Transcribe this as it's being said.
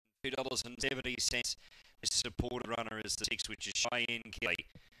$2.70. This supported runner is the 6, which is Cheyenne Kelly.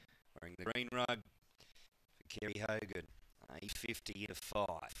 Wearing the green rug for Kerry Hogan. A50 to 5.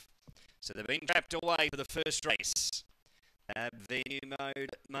 So they've been trapped away for the first race. Venue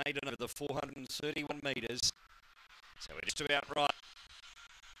mode maiden over the 431 metres. So we're just about right.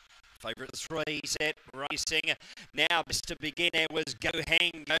 Favourite 3 set racing. Now best to begin there was Go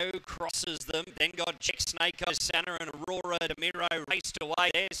Hang Go, crosses them. Then got Check Snake Eyes Santa and Aurora de Miro raced away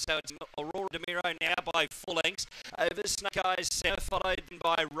there. So it's Aurora de Miro now by full lengths. Over Snake Eyes Santa, followed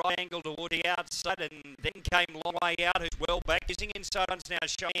by Right Angle toward the outside. And then came Long Way Out, who's well back. Using inside ones now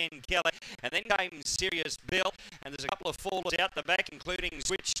Cheyenne Kelly. And then came Serious Bill. And there's a couple of fallers out the back, including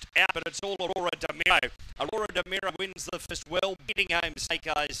Switched Out. But it's all Aurora de Miro. Aurora de Miro wins the first, well beating home Snake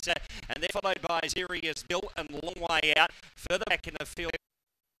Eyes Santa. And they're followed by Serious Bill and Long Way Out. Further back in the field,